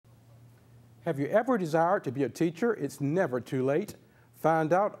Have you ever desired to be a teacher? It's never too late.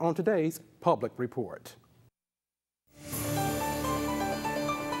 Find out on today's Public Report.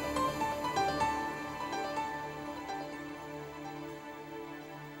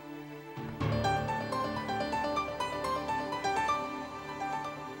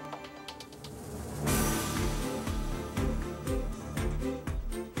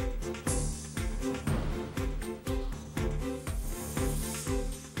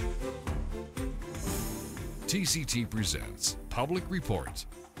 TCT presents Public Report,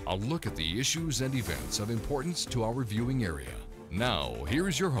 a look at the issues and events of importance to our viewing area. Now,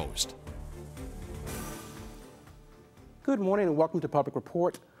 here's your host. Good morning and welcome to Public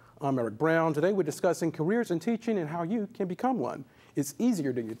Report. I'm Eric Brown. Today we're discussing careers in teaching and how you can become one. It's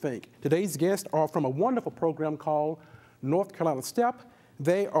easier than you think. Today's guests are from a wonderful program called North Carolina STEP.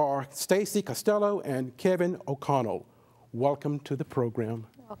 They are Stacy Costello and Kevin O'Connell. Welcome to the program.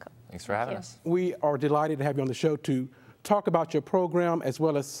 Welcome. Thanks for having us. We are delighted to have you on the show to talk about your program as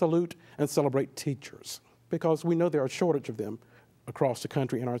well as salute and celebrate teachers, because we know there are a shortage of them across the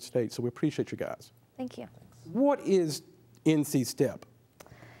country and our state, so we appreciate you guys. Thank you. What is NC STEP?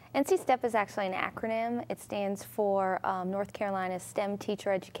 NC STEP is actually an acronym. It stands for North Carolina STEM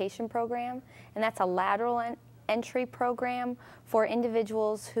Teacher Education Program, and that's a lateral entry program for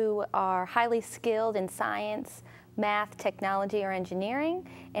individuals who are highly skilled in science, math, technology, or engineering,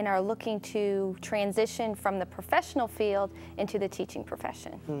 and are looking to transition from the professional field into the teaching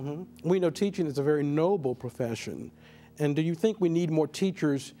profession. Mm-hmm. We know teaching is a very noble profession. And do you think we need more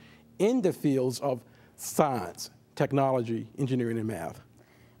teachers in the fields of science, technology, engineering, and math?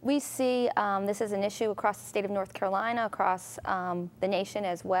 We see this as an issue across the state of North Carolina, across the nation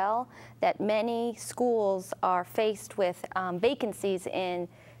as well, that many schools are faced with vacancies in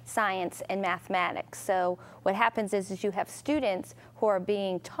science and mathematics. So what happens is you have students who are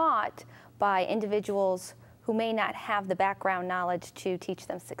being taught by individuals who may not have the background knowledge to teach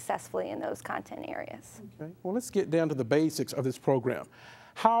them successfully in those content areas. Okay. Well, let's get down to the basics of this program.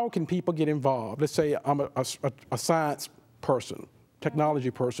 How can people get involved? Let's say I'm a science person, technology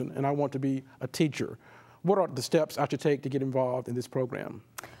person, and I want to be a teacher. What are the steps I should take to get involved in this program?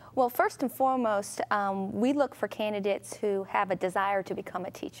 Well, first and foremost, we look for candidates who have a desire to become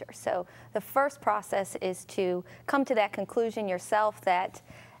a teacher. So the first process is to come to that conclusion yourself that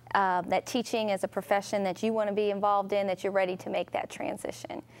that teaching is a profession that you want to be involved in, that you're ready to make that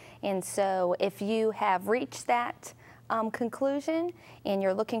transition. And so if you have reached that conclusion and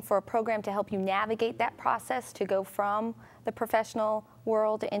you're looking for a program to help you navigate that process to go from the professional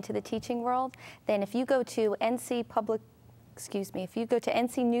world into the teaching world, then if you go to if you go to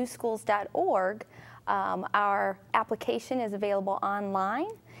ncnewschools.org, our application is available online.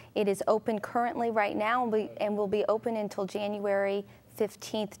 It is open currently right now and will be open until January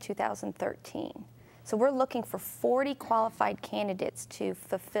 15th, 2013. So we're looking for 40 qualified candidates to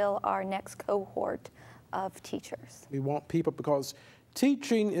fulfill our next cohort of teachers. We want people because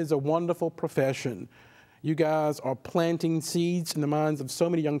teaching is a wonderful profession. You guys are planting seeds in the minds of so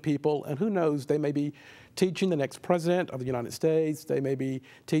many young people, and who knows, they may be teaching the next president of the United States, they may be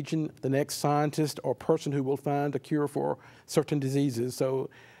teaching the next scientist or person who will find a cure for certain diseases. So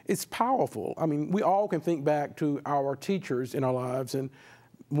it's powerful. I mean, we all can think back to our teachers in our lives and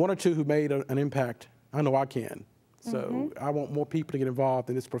one or two who made an impact. I know I can. So I want more people to get involved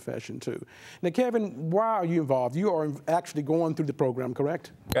in this profession too. Now, Kevin, why are you involved? You are actually going through the program,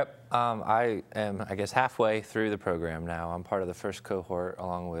 correct? Yep. I am, I guess, halfway through the program now. I'm part of the first cohort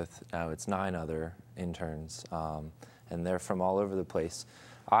along with, now it's 9 other interns, and they're from all over the place.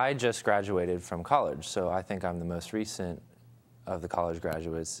 I just graduated from college, so I think I'm the most recent of the college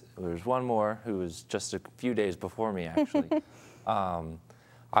graduates. There's one more who was just a few days before me, actually.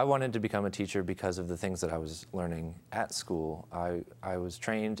 I wanted to become a teacher because of the things that I was learning at school. I was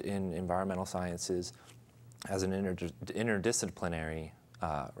trained in environmental sciences as an interdisciplinary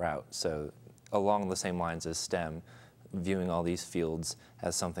route, so along the same lines as STEM, viewing all these fields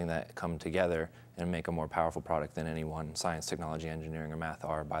as something that come together and make a more powerful product than any one science, technology, engineering, or math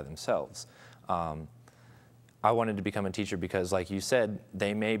are by themselves. I wanted to become a teacher because, like you said,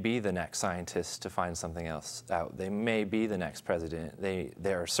 they may be the next scientist to find something else out. They may be the next president. They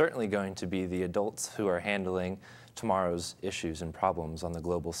are certainly going to be the adults who are handling tomorrow's issues and problems on the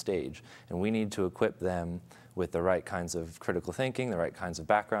global stage. And we need to equip them with the right kinds of critical thinking, the right kinds of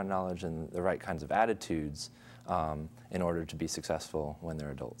background knowledge, and the right kinds of attitudes in order to be successful when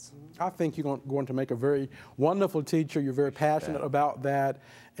they're adults. I think you're going to make a very wonderful teacher. You're very passionate about that,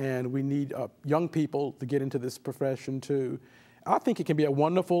 and we need young people to get into this profession too. I think it can be a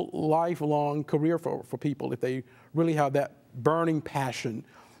wonderful lifelong career for people if they really have that burning passion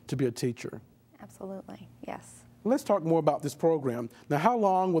to be a teacher. Absolutely, yes. Let's talk more about this program. Now, how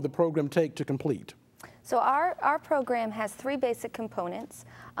long will the program take to complete? So our program has 3 basic components.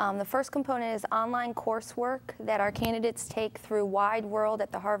 The first component is online coursework that our candidates take through Wide World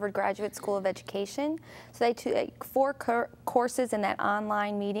at the Harvard Graduate School of Education. So they take 4 courses in that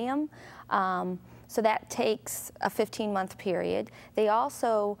online medium. So that takes a 15-month period. They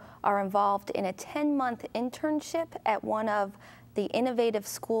also are involved in a 10-month internship at one of the innovative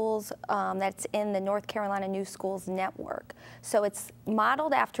schools that's in the North Carolina New Schools Network. So it's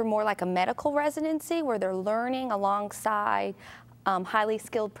modeled after more like a medical residency where they're learning alongside highly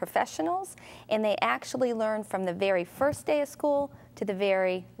skilled professionals, and they actually learn from the very first day of school to the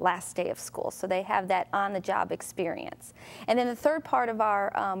very last day of school. So they have that on-the-job experience. And then the third part of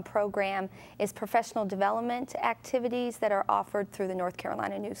our program is professional development activities that are offered through the North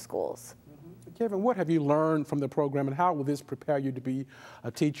Carolina New Schools. Kevin, what have you learned from the program, and how will this prepare you to be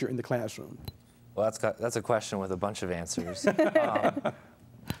a teacher in the classroom? Well, that's a question with a bunch of answers.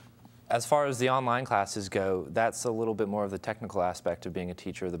 As far as the online classes go, that's a little bit more of the technical aspect of being a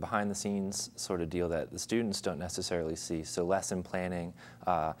teacher, the behind-the-scenes sort of deal that the students don't necessarily see. So lesson planning,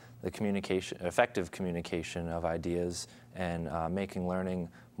 the communication, effective communication of ideas, and making learning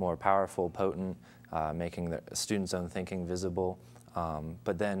more powerful, potent, making the students' own thinking visible.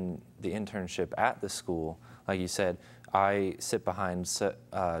 But then the internship at the school, like you said, I sit behind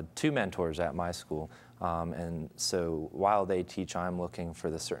 2 mentors at my school. And so while they teach, I'm looking for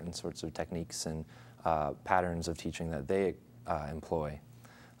the certain sorts of techniques and patterns of teaching that they employ.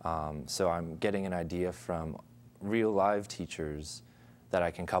 So I'm getting an idea from real live teachers that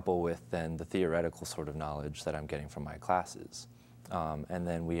I can couple with then the theoretical sort of knowledge that I'm getting from my classes. And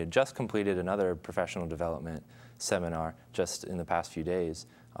then we had just completed another professional development seminar just in the past few days,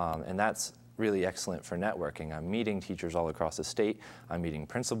 and that's really excellent for networking. I'm meeting teachers all across the state. I'm meeting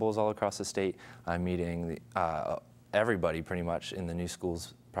principals all across the state. I'm meeting everybody pretty much in the New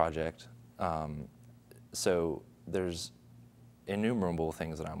Schools project. So there's innumerable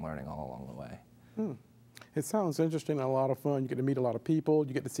things that I'm learning all along the way. It sounds interesting and a lot of fun. You get to meet a lot of people.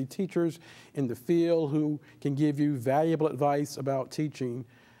 You get to see teachers in the field who can give you valuable advice about teaching.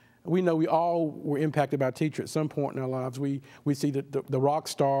 We know we all were impacted by a teacher at some point in our lives. We see the rock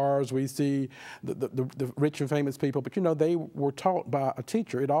stars, we see the rich and famous people, but you know, they were taught by a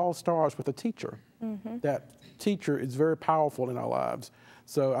teacher. It all starts with a teacher. That teacher is very powerful in our lives.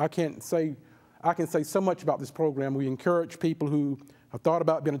 So I can say so much about this program. We encourage people who have thought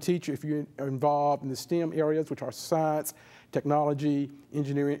about being a teacher, if you're involved in the STEM areas, which are science, technology,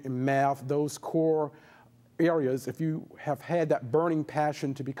 engineering, and math, those core areas. If you have had that burning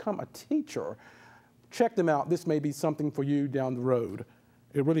passion to become a teacher, check them out. This may be something for you down the road.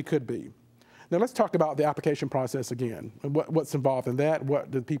 It really could be. Now let's talk about the application process again. What's involved in that?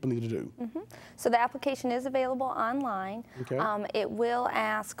 What do people need to do? So the application is available online. Okay. It will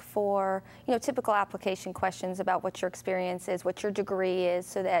ask for, you know, typical application questions about what your experience is, what your degree is,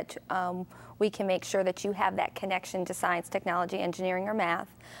 so that we can make sure that you have that connection to science, technology, engineering, or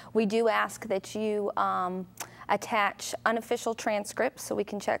math. We do ask that you attach unofficial transcripts so we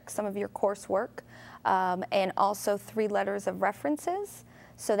can check some of your coursework, and also 3 letters of references.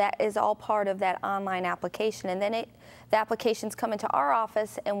 So that is all part of that online application. And then the applications come into our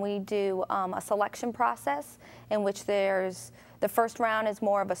office, and we do a selection process in which there's, the first round is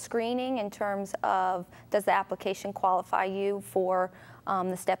more of a screening in terms of does the application qualify you for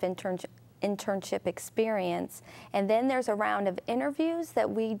the STEP internship experience. And then there's a round of interviews that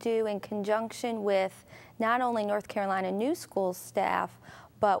we do in conjunction with not only North Carolina New Schools staff,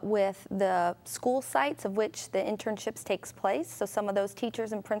 but with the school sites of which the internships takes place. So some of those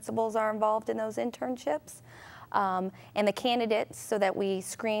teachers and principals are involved in those internships. And the candidates, so that we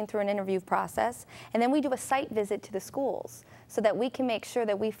screen through an interview process. And then we do a site visit to the schools so that we can make sure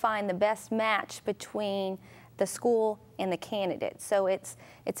that we find the best match between the school and the candidate. So it's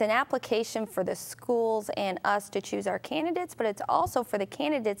an application for the schools and us to choose our candidates, but it's also for the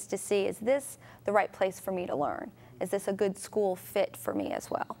candidates to see, is this the right place for me to learn? Is this a good school fit for me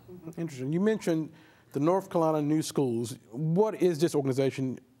as well? Interesting. You mentioned the North Carolina New Schools. What is this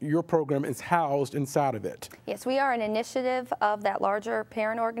organization? Your program is housed inside of it. Yes, we are an initiative of that larger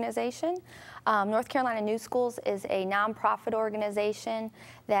parent organization. North Carolina New Schools is a nonprofit organization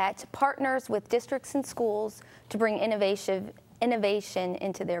that partners with districts and schools to bring innovation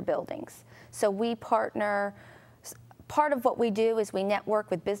into their buildings. So we partner, part of what we do is we network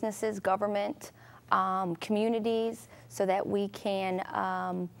with businesses, government, communities, so that we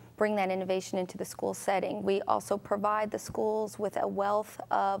can bring that innovation into the school setting. We also provide the schools with a wealth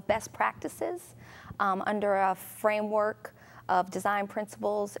of best practices under a framework of design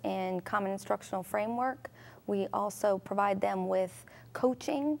principles and common instructional framework. We also provide them with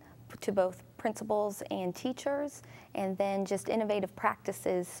coaching to both principals and teachers, and then just innovative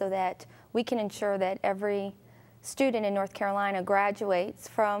practices so that we can ensure that every student in North Carolina graduates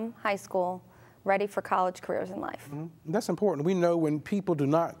from high school ready for college careers in life. That's important. We know when people do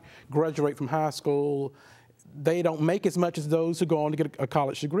not graduate from high school, they don't make as much as those who go on to get a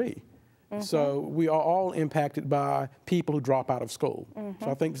college degree. So we are all impacted by people who drop out of school.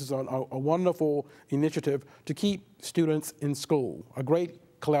 So I think this is a wonderful initiative to keep students in school, a great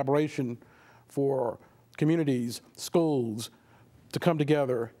collaboration for communities, schools, to come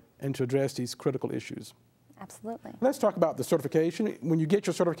together and to address these critical issues. Absolutely. Let's talk about the certification. When you get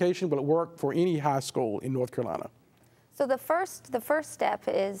your certification, will it work for any high school in North Carolina? So the first step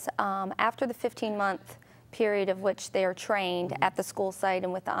is after the 15-month period of which they are trained at the school site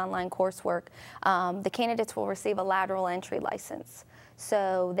and with the online coursework, the candidates will receive a lateral entry license.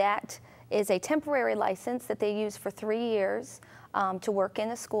 So that is a temporary license that they use for 3 years to work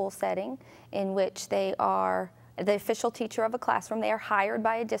in a school setting in which they are the official teacher of a classroom. They are hired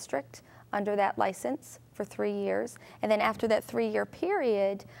by a district under that license for 3 years. And then after that 3-year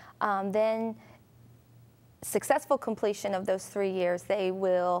period, then successful completion of those 3 years, they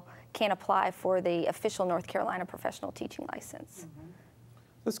can apply for the official North Carolina professional teaching license.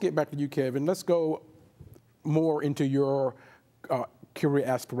 Let's get back to you, Kevin. Let's go more into your career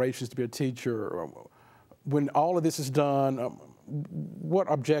aspirations to be a teacher. When all of this is done,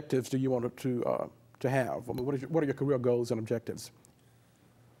 what objectives do you want to have? I mean, what are your career goals and objectives?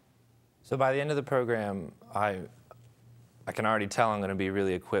 So by the end of the program, I can already tell I'm going to be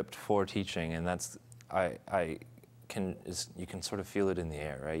really equipped for teaching, and that's you can sort of feel it in the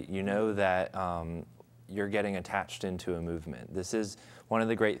air, right? You know that you're getting attached into a movement. This is one of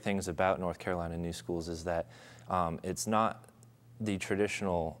the great things about North Carolina New Schools is that it's not the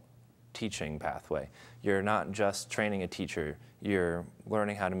traditional teaching pathway. You're not just training a teacher, you're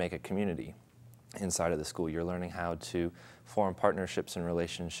learning how to make a community inside of the school. You're learning how to form partnerships and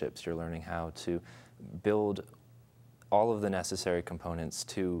relationships. You're learning how to build all of the necessary components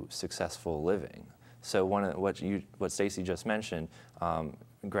to successful living. So what Stacy just mentioned,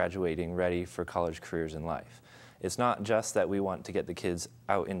 graduating ready for college careers in life. It's not just that we want to get the kids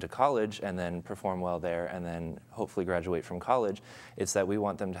out into college and then perform well there and then hopefully graduate from college. It's that we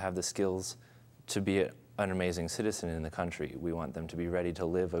want them to have the skills to be an amazing citizen in the country. We want them to be ready to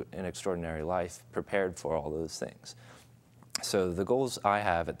live an extraordinary life, prepared for all those things. So the goals I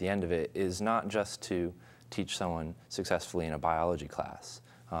have at the end of it is not just to teach someone successfully in a biology class.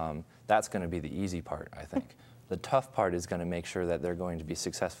 That's going to be the easy part, I think. The tough part is going to make sure that they're going to be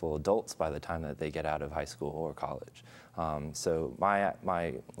successful adults by the time that they get out of high school or college. So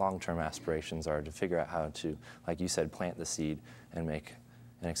my long-term aspirations are to figure out how to, like you said, plant the seed and make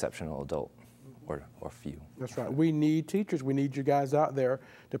an exceptional adult or few. That's right. We need teachers. We need you guys out there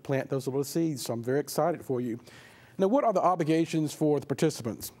to plant those little seeds. So I'm very excited for you. Now, what are the obligations for the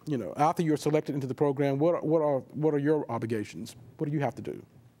participants? You know, after you're selected into the program, what are your obligations? What do you have to do?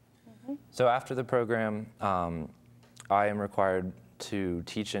 So after the program, I am required to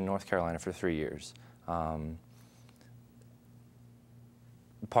teach in North Carolina for 3 years.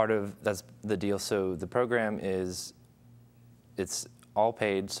 That's the deal. So the program it's all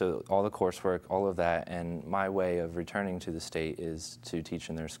paid, so all the coursework, all of that, and my way of returning to the state is to teach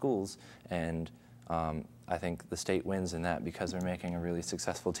in their schools, and I think the state wins in that because they're making a really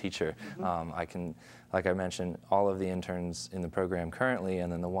successful teacher. Like I mentioned, all of the interns in the program currently,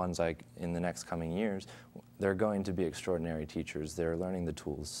 and then the ones in the next coming years, they're going to be extraordinary teachers. They're learning the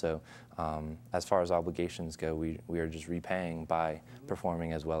tools. So as far as obligations go, we are just repaying by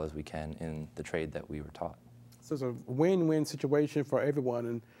performing as well as we can in the trade that we were taught. So it's a win-win situation for everyone.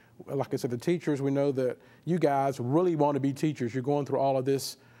 And like I said, the teachers, we know that you guys really want to be teachers. You're going through all of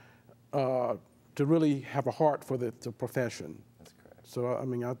this to really have a heart for the profession. That's correct.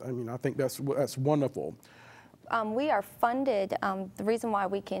 So I think that's wonderful. We are funded. The reason why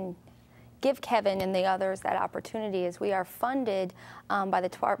we can give Kevin and the others that opportunity is we are funded by the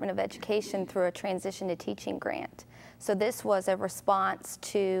Department of Education through a Transition to Teaching grant. So this was a response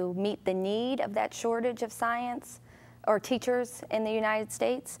to meet the need of that shortage of science or teachers in the United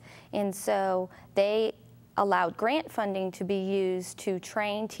States. And so they allowed grant funding to be used to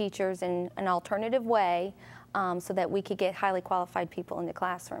train teachers in an alternative way so that we could get highly qualified people in the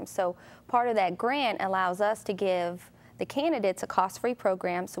classroom. So part of that grant allows us to give the candidates a cost-free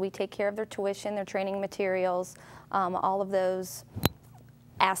program, so we take care of their tuition, their training materials, all of those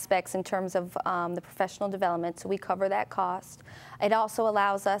aspects in terms of the professional development, so we cover that cost. It also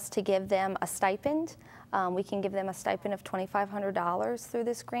allows us to give them a stipend we can give them a stipend of $2,500 through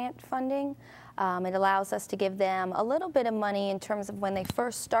this grant funding. It allows us to give them a little bit of money in terms of when they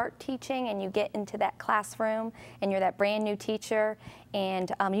first start teaching and you get into that classroom and you're that brand new teacher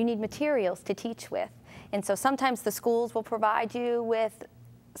and you need materials to teach with. And so sometimes the schools will provide you with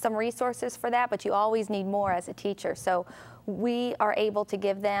some resources for that, but you always need more as a teacher. So we are able to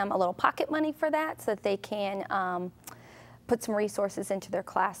give them a little pocket money for that so that they can put some resources into their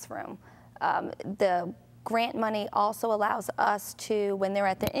classroom. The grant money also allows us to, when they're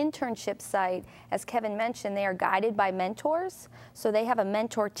at the internship site, as Kevin mentioned, they are guided by mentors. So they have a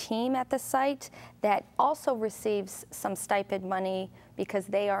mentor team at the site that also receives some stipend money because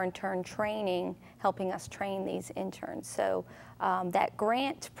they are in turn training, helping us train these interns. So that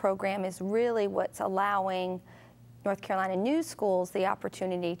grant program is really what's allowing North Carolina New Schools the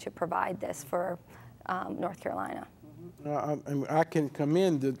opportunity to provide this for North Carolina. I can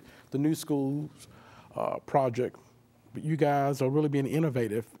commend the New Schools project, but you guys are really being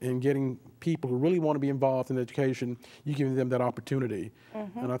innovative in getting people who really want to be involved in education, you giving them that opportunity.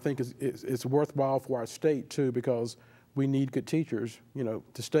 And I think it's worthwhile for our state too, because we need good teachers, you know,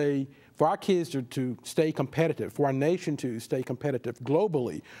 to stay, for our kids to stay competitive, for our nation to stay competitive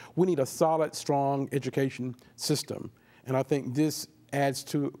globally. We need a solid, strong education system. And I think this adds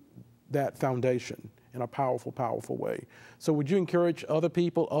to that foundation in a powerful, powerful way. So would you encourage other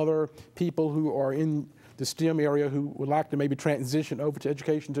people who are in the STEM area who would like to maybe transition over to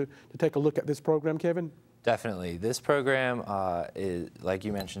education to take a look at this program, Kevin? Definitely. This program, is, like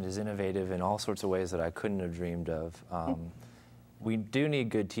you mentioned, is innovative in all sorts of ways that I couldn't have dreamed of. We do need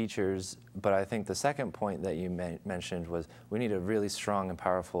good teachers, but I think the second point that you mentioned was we need a really strong and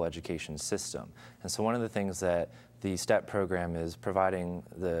powerful education system. And so one of the things that the STEP program is providing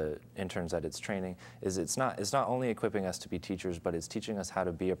the interns that it's training is it's not only equipping us to be teachers, but it's teaching us how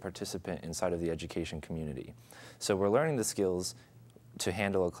to be a participant inside of the education community. So we're learning the skills to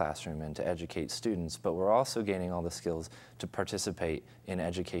handle a classroom and to educate students, but we're also gaining all the skills to participate in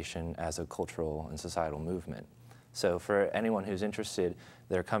education as a cultural and societal movement. So for anyone who's interested,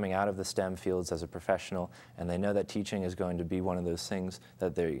 they're coming out of the STEM fields as a professional, and they know that teaching is going to be one of those things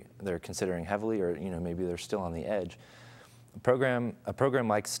that they're considering heavily, or maybe they're still on the edge. A program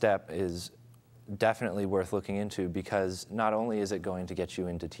like STEP is definitely worth looking into, because not only is it going to get you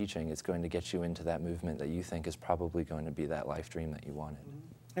into teaching, it's going to get you into that movement that you think is probably going to be that life dream that you wanted.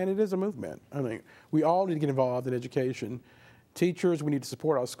 And it is a movement. I mean, we all need to get involved in education. Teachers, we need to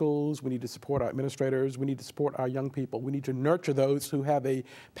support our schools, we need to support our administrators, we need to support our young people. We need to nurture those who have a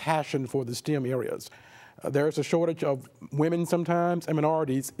passion for the STEM areas. There's a shortage of women sometimes and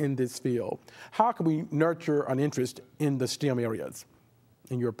minorities in this field. How can we nurture an interest in the STEM areas,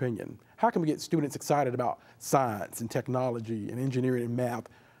 in your opinion? How can we get students excited about science and technology and engineering and math?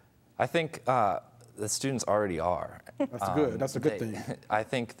 I think the students already are. That's good. That's a good thing. I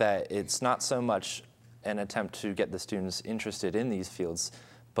think that it's not so much an attempt to get the students interested in these fields,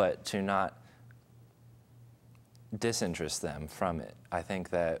 but to not disinterest them from it. I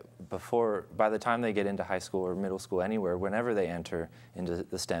think that by the time they get into high school or middle school, anywhere, whenever they enter into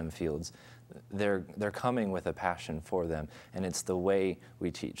the STEM fields, they're coming with a passion for them, and it's the way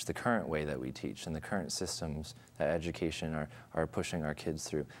we teach, the current way that we teach, and the current systems that education are pushing our kids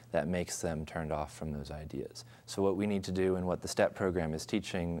through that makes them turned off from those ideas. So what we need to do, and what the STEP program is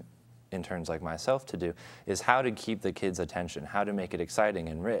teaching interns like myself to do, is how to keep the kids' attention, how to make it exciting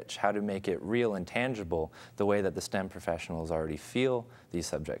and rich, how to make it real and tangible the way that the STEM professionals already feel these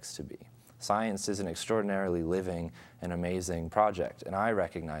subjects to be. Science is an extraordinarily living and amazing project, and I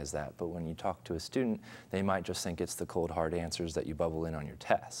recognize that, but when you talk to a student, they might just think it's the cold hard answers that you bubble in on your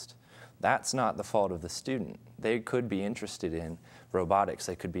test. That's not the fault of the student. They could be interested in robotics,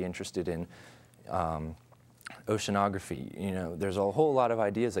 they could be interested in oceanography. There's a whole lot of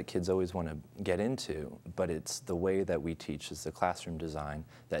ideas that kids always want to get into, but it's the way that we teach, is the classroom design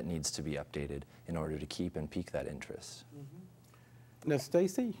that needs to be updated in order to keep and pique that interest. Now,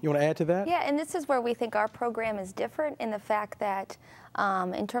 Stacy, you want to add to that? Yeah, and this is where we think our program is different in the fact that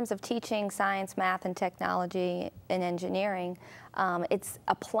in terms of teaching science, math, and technology and engineering, it's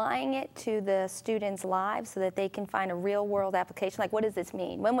applying it to the students' lives so that they can find a real-world application. Like, what does this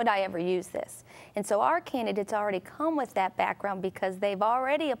mean? When would I ever use this? And so our candidates already come with that background because they've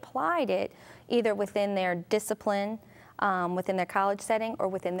already applied it either within their discipline, within their college setting, or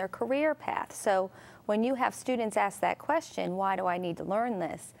within their career path. So when you have students ask that question, why do I need to learn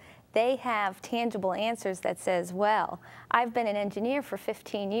this? They have tangible answers that says, well, I've been an engineer for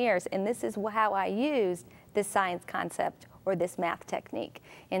 15 years, and this is how I used this science concept or this math technique.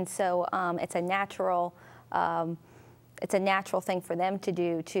 And so it's a natural it's a natural thing for them to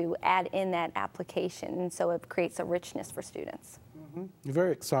do, to add in that application, and so it creates a richness for students.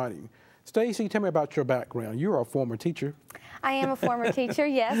 Very exciting. Stacy, tell me about your background. You're a former teacher. I am a former teacher,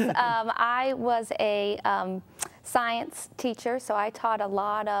 yes. I was a science teacher, so I taught a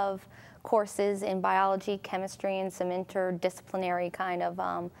lot of courses in biology, chemistry, and some interdisciplinary kind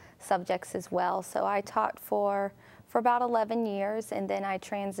of subjects as well. So I taught for about 11 years, and then I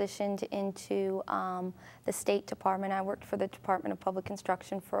transitioned into the State Department. I worked for the Department of Public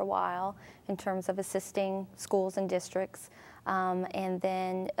Instruction for a while in terms of assisting schools and districts, and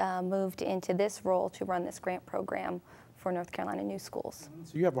then moved into this role to run this grant program for North Carolina New Schools.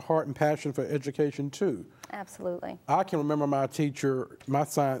 So you have a heart and passion for education too. Absolutely. I can remember my teacher, my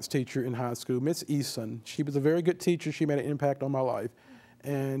science teacher in high school, Miss Eason. She was a very good teacher. She made an impact on my life.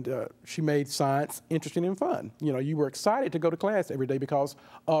 And she made science interesting and fun. You know, you were excited to go to class every day because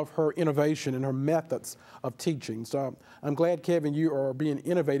of her innovation and her methods of teaching. So I'm glad, Kevin, you are being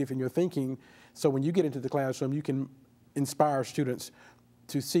innovative in your thinking, so when you get into the classroom, you can inspire students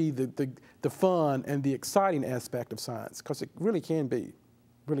to see the fun and the exciting aspect of science, because it really can be,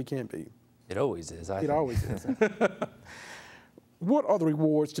 It always is, I think. It always is. What are the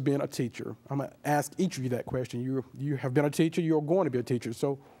rewards to being a teacher? I'm going to ask each of you that question. You have been a teacher, you're going to be a teacher.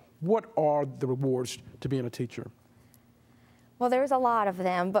 So what are the rewards to being a teacher? Well, there's a lot of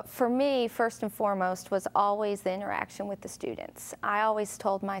them, but for me, first and foremost, was always the interaction with the students. I always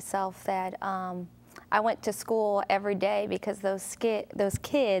told myself that I went to school every day because those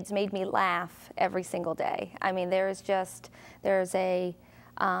kids made me laugh every single day. I mean, there's a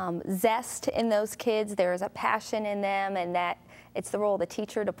zest in those kids, there's a passion in them, and that it's the role of the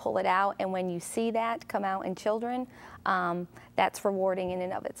teacher to pull it out, and when you see that come out in children, that's rewarding in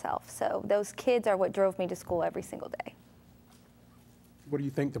and of itself. So those kids are what drove me to school every single day. What do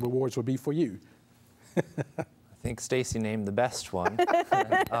you think the rewards will be for you? I think Stacy named the best one.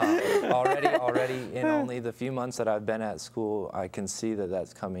 Already in only the few months that I've been at school, I can see that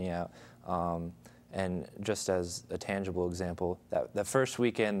that's coming out. And just as a tangible example, the first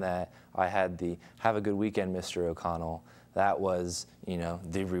weekend that I had the "Have a good weekend, Mr. O'Connell," that was, you know,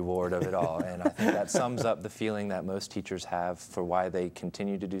 the reward of it all. And I think that sums up the feeling that most teachers have for why they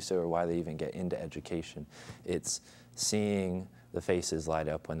continue to do so or why they even get into education. It's seeing the faces light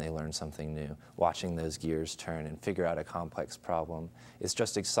up when they learn something new, watching those gears turn and figure out a complex problem. It's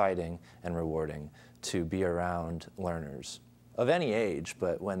just exciting and rewarding to be around learners of any age,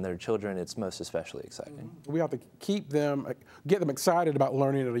 but when they're children, it's most especially exciting. We have to keep them, get them excited about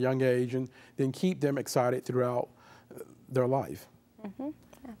learning at a young age, and then keep them excited throughout their life.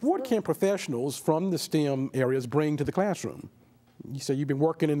 What can professionals from the STEM areas bring to the classroom? You say you've been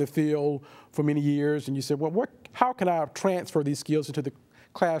working in the field for many years, and you said, well, how can I transfer these skills into the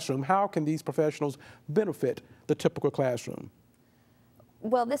classroom? How can these professionals benefit the typical classroom?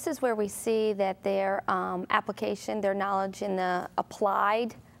 Well, this is where we see that their application, their knowledge in the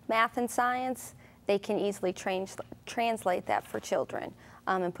applied math and science, they can easily translate that for children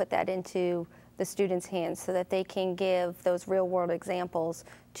and put that into the students' hands so that they can give those real-world examples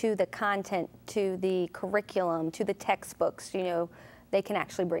to the content, to the curriculum, to the textbooks. You know, they can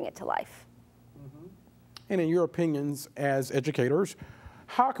actually bring it to life. And in your opinions as educators,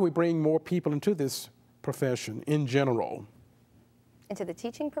 how can we bring more people into this profession in general? Into the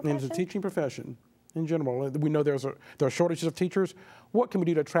teaching profession? Into the teaching profession in general. We know there are shortages of teachers. What can we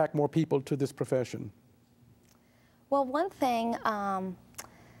do to attract more people to this profession? Well, one thing,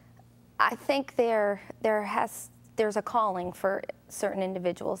 I think there's a calling for certain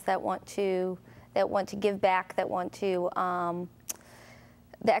individuals that want to give back, that want to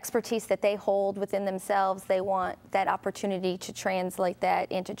the expertise that they hold within themselves. They want that opportunity to translate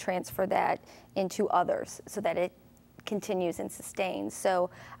that and to transfer that into others so that it continues and sustains.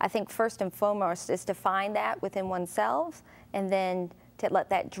 So I think first and foremost is to find that within oneself, and then to let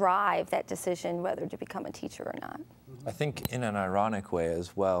that drive that decision whether to become a teacher or not. I think in an ironic way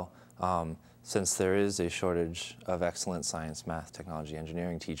as well, since there is a shortage of excellent science, math, technology,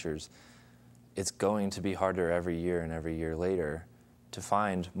 engineering teachers, it's going to be harder every year and every year later to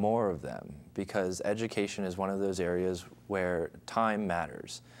find more of them, because education is one of those areas where time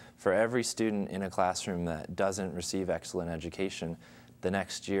matters. For every student in a classroom that doesn't receive excellent education, the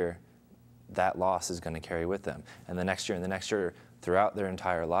next year that loss is going to carry with them, and the next year and the next year throughout their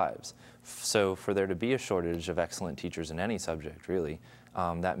entire lives. So for there to be a shortage of excellent teachers in any subject, really,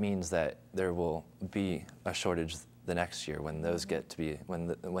 that means that there will be a shortage the next year when those get to be,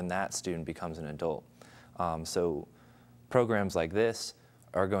 when that student becomes an adult. So programs like this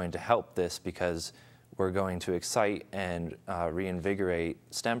are going to help this, because we're going to excite and reinvigorate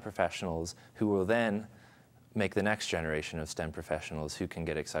STEM professionals who will then make the next generation of STEM professionals who can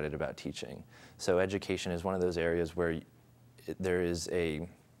get excited about teaching. So education is one of those areas where there is a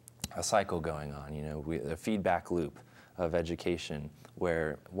cycle going on, you know, a feedback loop of education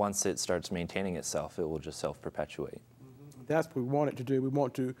where once it starts maintaining itself, it will just self-perpetuate. That's what we want it to do. We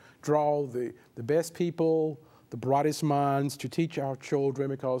want to draw the best people, the brightest minds to teach our children,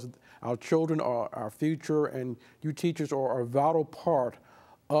 because our children are our future, and you teachers are a vital part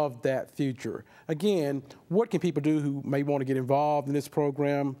of that future. Again, what can people do who may want to get involved in this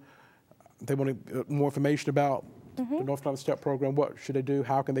program? They want more information about the North Carolina STEP program. What should they do?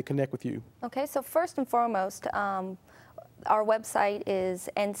 How can they connect with you? Okay, so first and foremost, our website is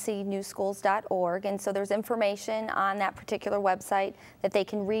ncnewschools.org, and so there's information on that particular website that they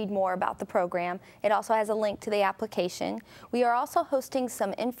can read more about the program. It also has a link to the application. We are also hosting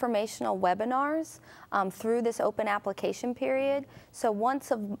some informational webinars through this open application period. So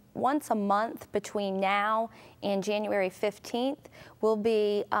once a month between now and January 15th, we'll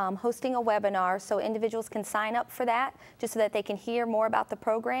be hosting a webinar, so individuals can sign up for that just so that they can hear more about the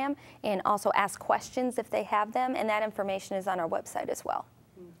program and also ask questions if they have them, and that information is on our website as well.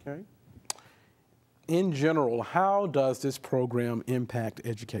 Okay. In general, how does this program impact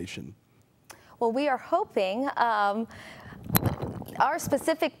education? Well, we are hoping our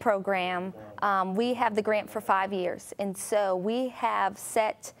specific program, we have the grant for 5 years, and so we have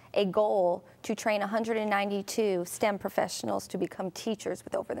set a goal to train 192 STEM professionals to become teachers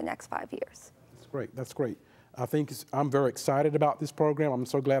over the next 5 years. That's great. That's great. I think I'm very excited about this program. I'm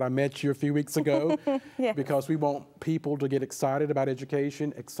so glad I met you a few weeks ago yes. because we want people to get excited about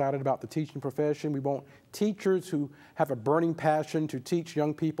education, excited about the teaching profession. We want teachers who have a burning passion to teach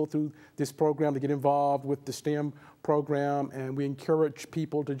young people through this program to get involved with the STEM program, and we encourage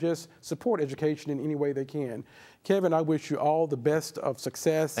people to just support education in any way they can. Kevin, I wish you all the best of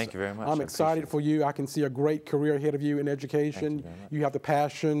success. Thank you very much. I'm excited for you. I can see a great career ahead of you in education. You have the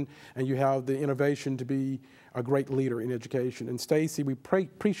passion and you have the innovation to be a great leader in education. And Stacy, we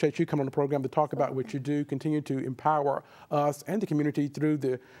appreciate you coming on the program to talk about what you do, continue to empower us and the community through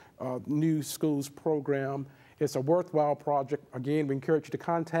the New Schools program. It's a worthwhile project. Again, we encourage you to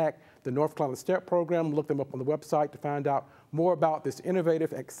contact the North Carolina STEP program, look them up on the website to find out more about this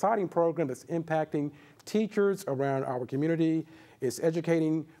innovative, exciting program that's impacting teachers around our community. It's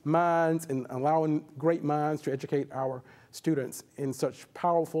educating minds and allowing great minds to educate our students in such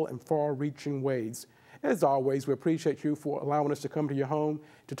powerful and far-reaching ways. As always, we appreciate you for allowing us to come to your home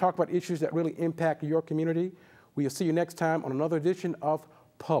to talk about issues that really impact your community. We'll see you next time on another edition of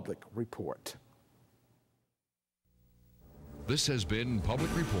Public Report. This has been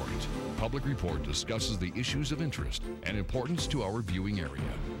Public Report. Public Report discusses the issues of interest and importance to our viewing area.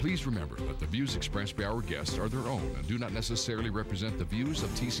 Please remember that the views expressed by our guests are their own and do not necessarily represent the views of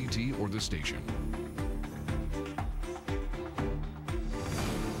TCT or the station.